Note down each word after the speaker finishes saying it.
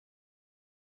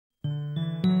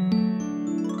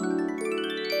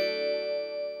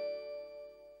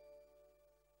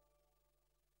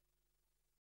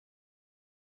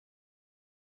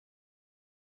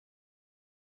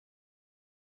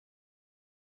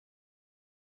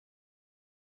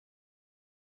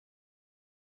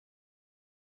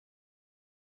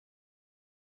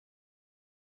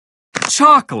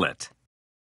chocolate.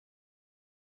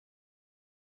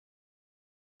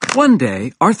 One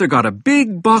day, Arthur got a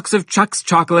big box of Chuck's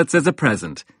chocolates as a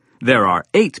present. There are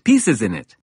 8 pieces in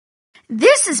it.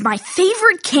 This is my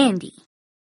favorite candy.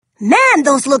 Man,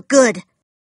 those look good.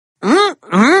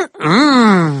 My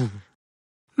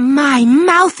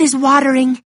mouth is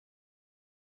watering.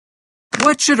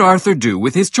 What should Arthur do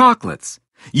with his chocolates?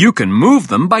 You can move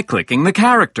them by clicking the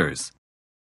characters.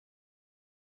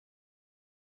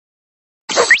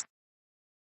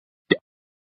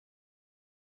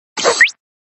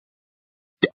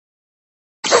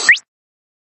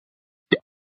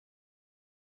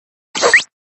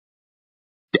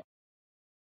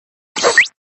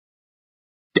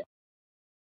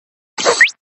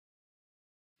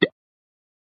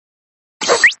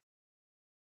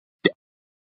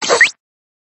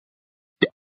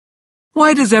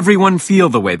 Why does everyone feel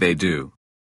the way they do?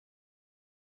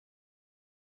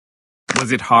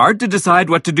 Was it hard to decide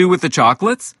what to do with the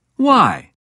chocolates? Why?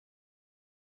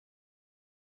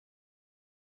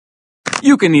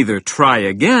 You can either try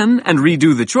again and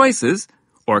redo the choices,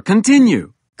 or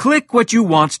continue. Click what you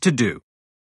want to do.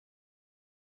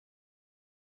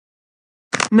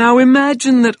 Now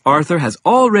imagine that Arthur has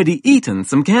already eaten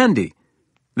some candy.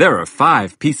 There are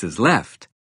 5 pieces left.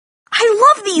 I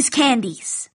love these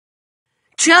candies.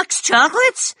 Chuck's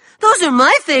chocolates? Those are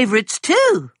my favorites,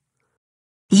 too.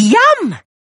 Yum!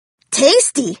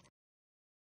 Tasty.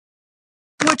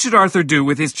 What should Arthur do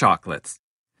with his chocolates?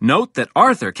 Note that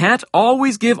Arthur can't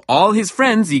always give all his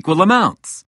friends equal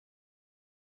amounts.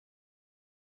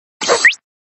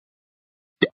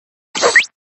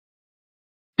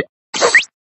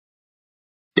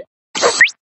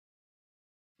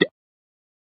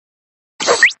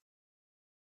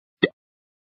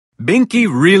 Binky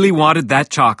really wanted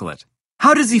that chocolate.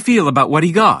 How does he feel about what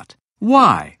he got?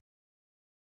 Why?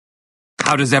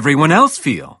 How does everyone else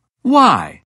feel?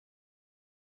 Why?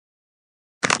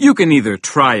 You can either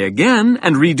try again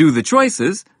and redo the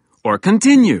choices, or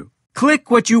continue.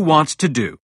 Click what you want to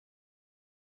do.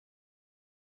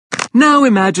 Now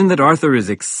imagine that Arthur is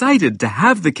excited to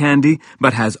have the candy,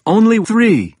 but has only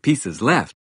 3 pieces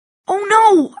left. Oh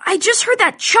no, I just heard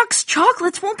that Chuck's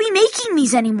chocolates won't be making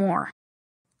these anymore.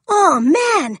 Oh,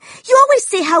 man, you always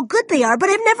say how good they are, but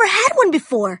I've never had one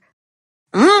before.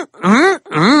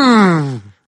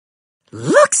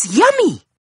 Looks yummy.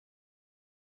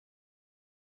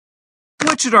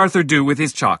 What should Arthur do with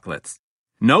his chocolates?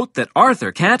 Note that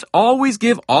Arthur can't always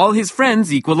give all his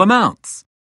friends equal amounts.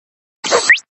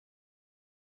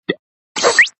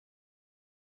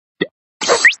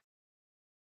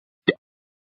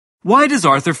 Why does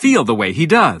Arthur feel the way he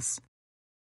does?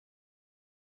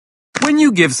 When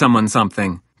you give someone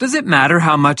something, does it matter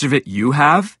how much of it you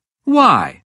have?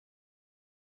 Why?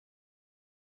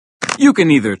 You can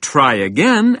either try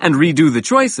again and redo the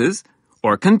choices,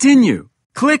 or continue.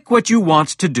 Click what you want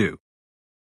to do.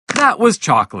 That was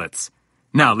chocolates.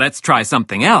 Now let's try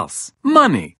something else.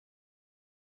 Money.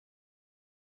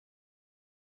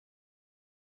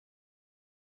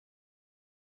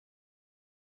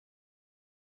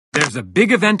 There's a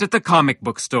big event at the comic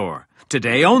book store.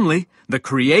 Today only, the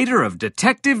creator of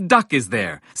Detective Duck is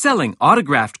there, selling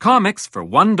autographed comics for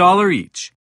 $1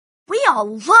 each. We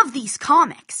all love these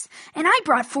comics, and I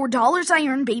brought $4 I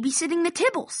earned babysitting the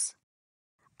Tibbles.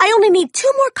 I only need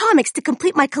 2 more comics to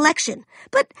complete my collection,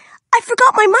 but I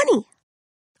forgot my money.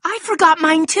 I forgot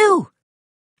mine, too.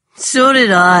 So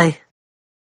did I.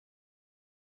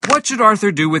 What should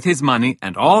Arthur do with his money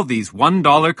and all these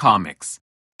 $1 comics?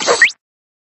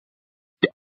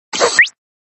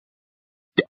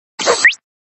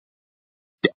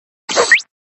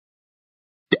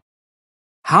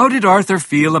 How did Arthur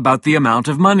feel about the amount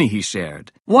of money he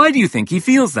shared? Why do you think he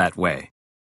feels that way?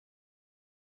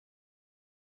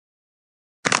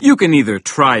 You can either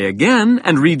try again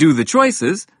and redo the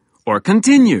choices, or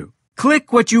continue.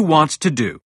 Click what you want to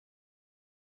do.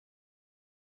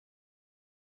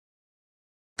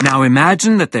 Now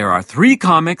imagine that there are 3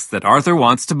 comics that Arthur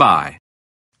wants to buy.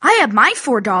 I have my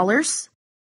 $4.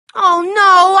 Oh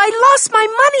no, I lost my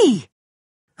money.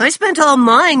 I spent all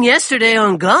mine yesterday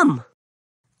on gum.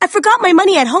 I forgot my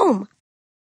money at home.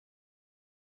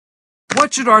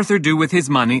 What should Arthur do with his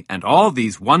money and all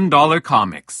these $1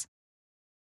 comics?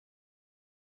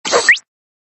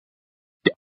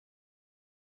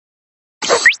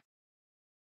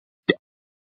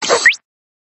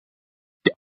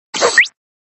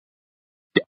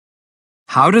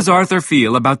 How does Arthur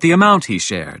feel about the amount he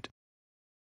shared?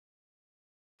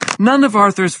 None of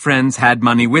Arthur's friends had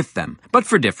money with them, but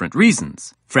for different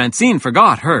reasons. Francine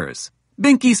forgot hers.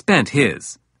 Binky spent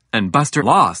his, and Buster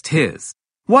lost his.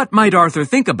 What might Arthur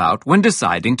think about when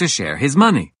deciding to share his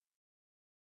money?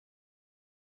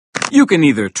 You can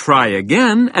either try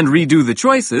again and redo the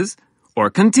choices, or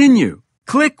continue.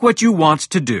 Click what you want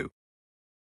to do.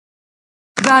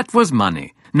 That was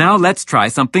money. Now let's try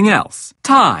something else.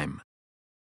 Time.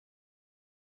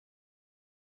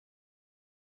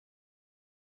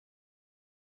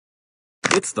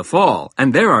 It's the fall,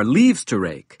 and there are leaves to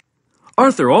rake.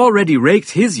 Arthur already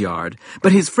raked his yard,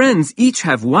 but his friends each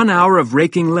have 1 hour of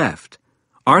raking left.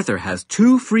 Arthur has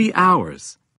 2 free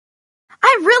hours.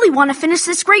 I really want to finish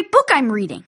this great book I'm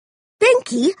reading.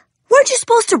 Binky, weren't you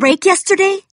supposed to rake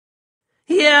yesterday?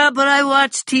 Yeah, but I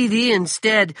watched TV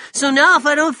instead. So now if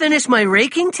I don't finish my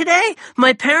raking today,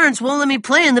 my parents won't let me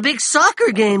play in the big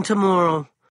soccer game tomorrow.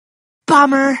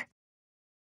 Bummer.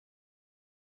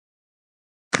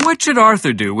 What should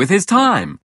Arthur do with his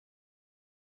time?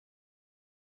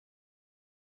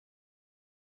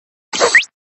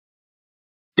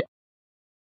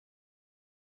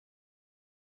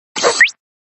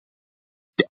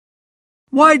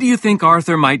 Why do you think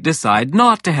Arthur might decide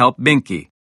not to help Binky?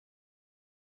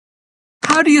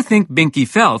 How do you think Binky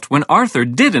felt when Arthur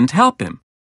didn't help him?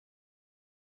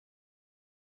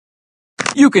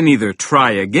 You can either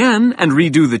try again and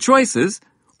redo the choices,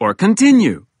 or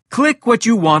continue. Click what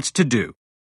you want to do.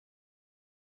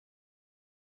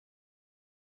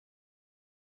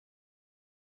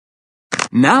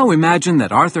 Now imagine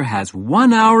that Arthur has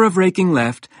 1 hour of raking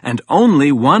left and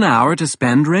only 1 hour to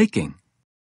spend raking.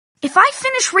 If I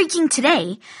finish raking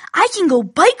today, I can go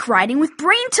bike riding with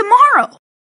Brain tomorrow.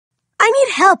 I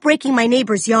need help raking my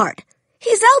neighbor's yard.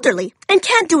 He's elderly and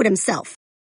can't do it himself.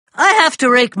 I have to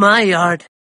rake my yard.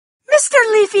 Mr.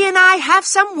 Leafy and I have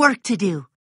some work to do.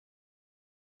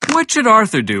 What should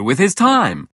Arthur do with his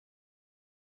time?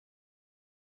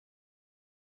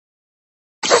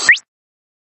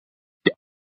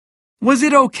 Was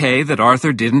it okay that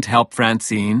Arthur didn't help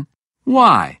Francine?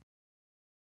 Why?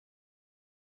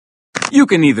 You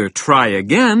can either try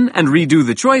again and redo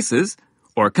the choices,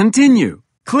 or continue.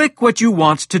 Click what you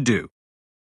want to do.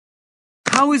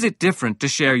 How is it different to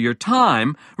share your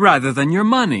time rather than your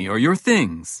money or your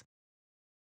things?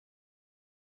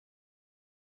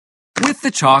 With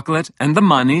the chocolate and the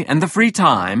money and the free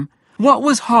time, what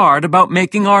was hard about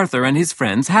making Arthur and his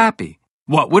friends happy?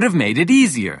 What would have made it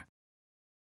easier?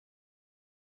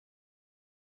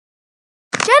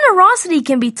 Generosity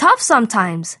can be tough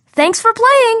sometimes. Thanks for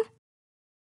playing.